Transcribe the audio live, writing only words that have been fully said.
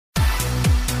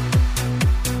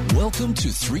Welcome to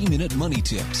 3-Minute Money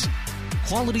Tips.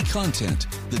 Quality content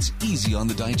that's easy on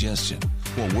the digestion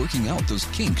while working out those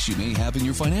kinks you may have in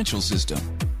your financial system.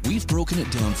 We've broken it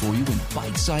down for you in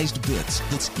bite-sized bits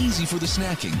that's easy for the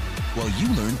snacking while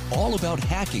you learn all about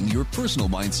hacking your personal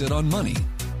mindset on money.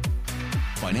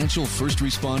 Financial first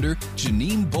responder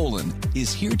Janine Bolin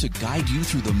is here to guide you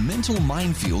through the mental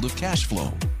minefield of cash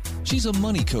flow. She's a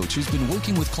money coach who's been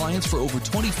working with clients for over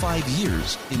 25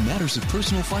 years in matters of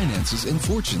personal finances and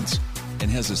fortunes, and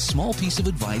has a small piece of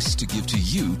advice to give to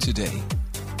you today.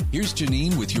 Here's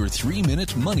Janine with your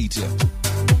 3-Minute Money Tip.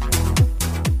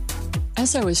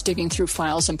 As I was digging through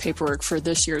files and paperwork for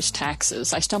this year's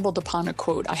taxes, I stumbled upon a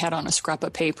quote I had on a scrap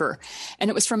of paper, and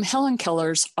it was from Helen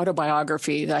Keller's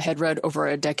autobiography that I had read over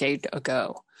a decade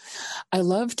ago. I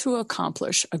love to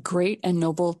accomplish a great and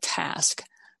noble task,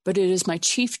 but it is my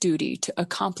chief duty to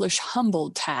accomplish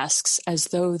humble tasks as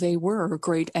though they were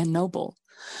great and noble.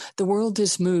 The world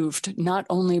is moved not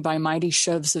only by mighty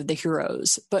shoves of the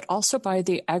heroes, but also by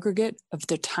the aggregate of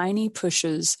the tiny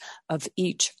pushes of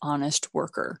each honest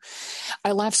worker.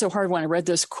 I laughed so hard when I read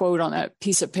this quote on that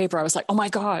piece of paper. I was like, oh my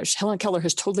gosh, Helen Keller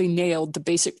has totally nailed the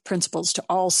basic principles to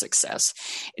all success.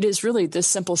 It is really this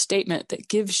simple statement that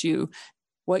gives you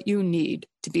what you need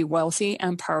to be wealthy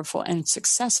and powerful and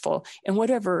successful in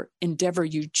whatever endeavor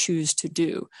you choose to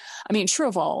do. I mean, sure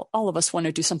of all of us want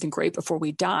to do something great before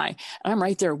we die. And I'm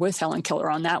right there with Helen Keller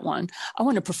on that one. I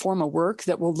want to perform a work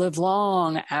that will live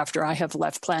long after I have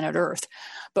left planet Earth.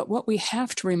 But what we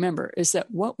have to remember is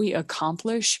that what we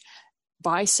accomplish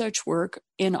by such work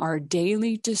in our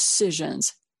daily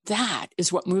decisions, that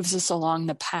is what moves us along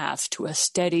the path to a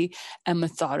steady and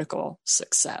methodical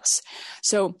success.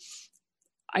 So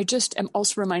I just am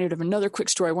also reminded of another quick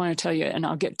story I want to tell you, and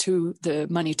I'll get to the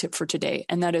money tip for today.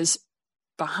 And that is,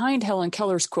 behind Helen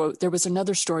Keller's quote, there was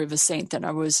another story of a saint that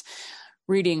I was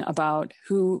reading about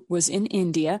who was in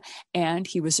India, and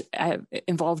he was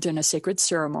involved in a sacred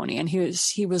ceremony. And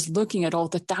he was looking at all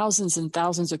the thousands and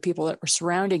thousands of people that were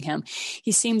surrounding him.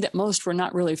 He seemed that most were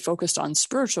not really focused on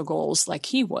spiritual goals like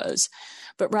he was,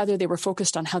 but rather they were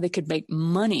focused on how they could make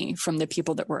money from the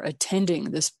people that were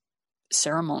attending this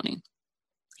ceremony.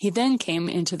 He then came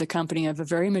into the company of a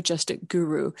very majestic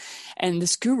guru, and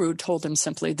this guru told him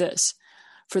simply this: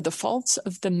 "For the faults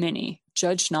of the many,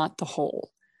 judge not the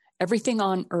whole. Everything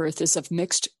on earth is of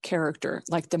mixed character,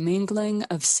 like the mingling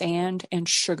of sand and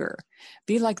sugar.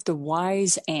 Be like the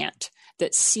wise ant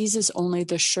that seizes only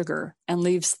the sugar and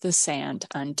leaves the sand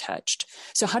untouched."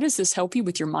 So how does this help you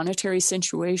with your monetary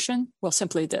situation? Well,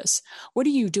 simply this: what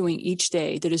are you doing each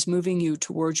day that is moving you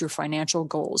towards your financial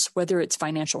goals, whether it's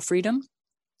financial freedom,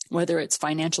 whether it's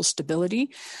financial stability,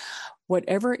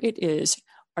 whatever it is?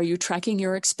 Are you tracking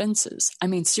your expenses? I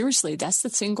mean, seriously, that's the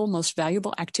single most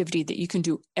valuable activity that you can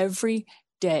do every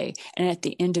day. And at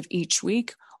the end of each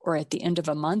week or at the end of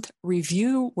a month,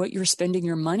 review what you're spending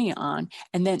your money on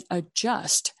and then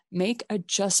make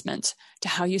adjustments to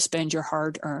how you spend your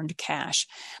hard-earned cash.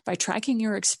 By tracking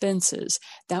your expenses,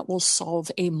 that will solve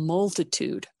a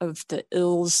multitude of the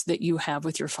ills that you have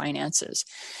with your finances.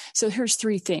 So here's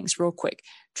 3 things real quick.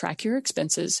 Track your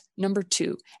expenses. Number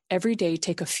 2, every day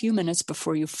take a few minutes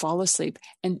before you fall asleep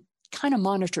and kind of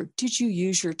monitor, did you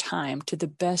use your time to the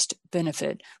best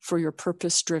benefit for your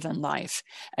purpose-driven life?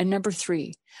 And number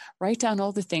 3, write down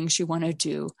all the things you want to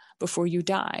do before you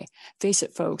die. Face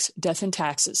it, folks, death and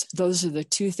taxes, those are the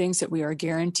 2 things that we are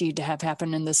guaranteed to have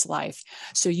happen in this life.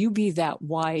 So you be that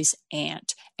wise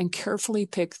ant and carefully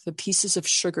pick the pieces of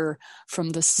sugar from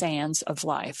the sands of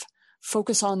life.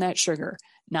 Focus on that sugar,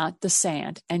 not the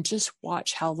sand, and just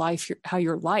watch how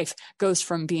your life goes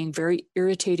from being very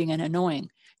irritating and annoying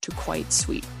to quite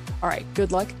sweet. All right,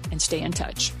 good luck and stay in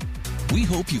touch. We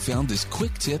hope you found this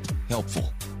quick tip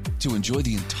helpful. To enjoy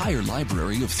the entire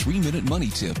library of 3-Minute Money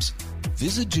Tips,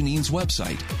 visit Janine's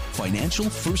website,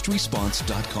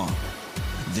 financialfirstresponse.com.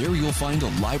 There you'll find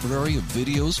a library of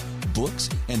videos, books,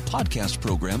 and podcast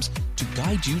programs to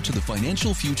guide you to the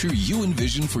financial future you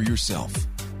envision for yourself.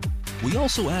 We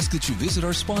also ask that you visit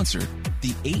our sponsor,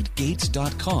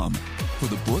 the8gates.com, for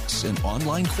the books and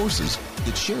online courses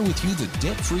that share with you the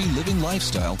debt-free living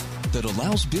lifestyle that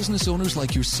allows business owners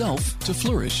like yourself to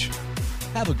flourish.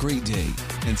 Have a great day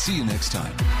and see you next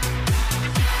time.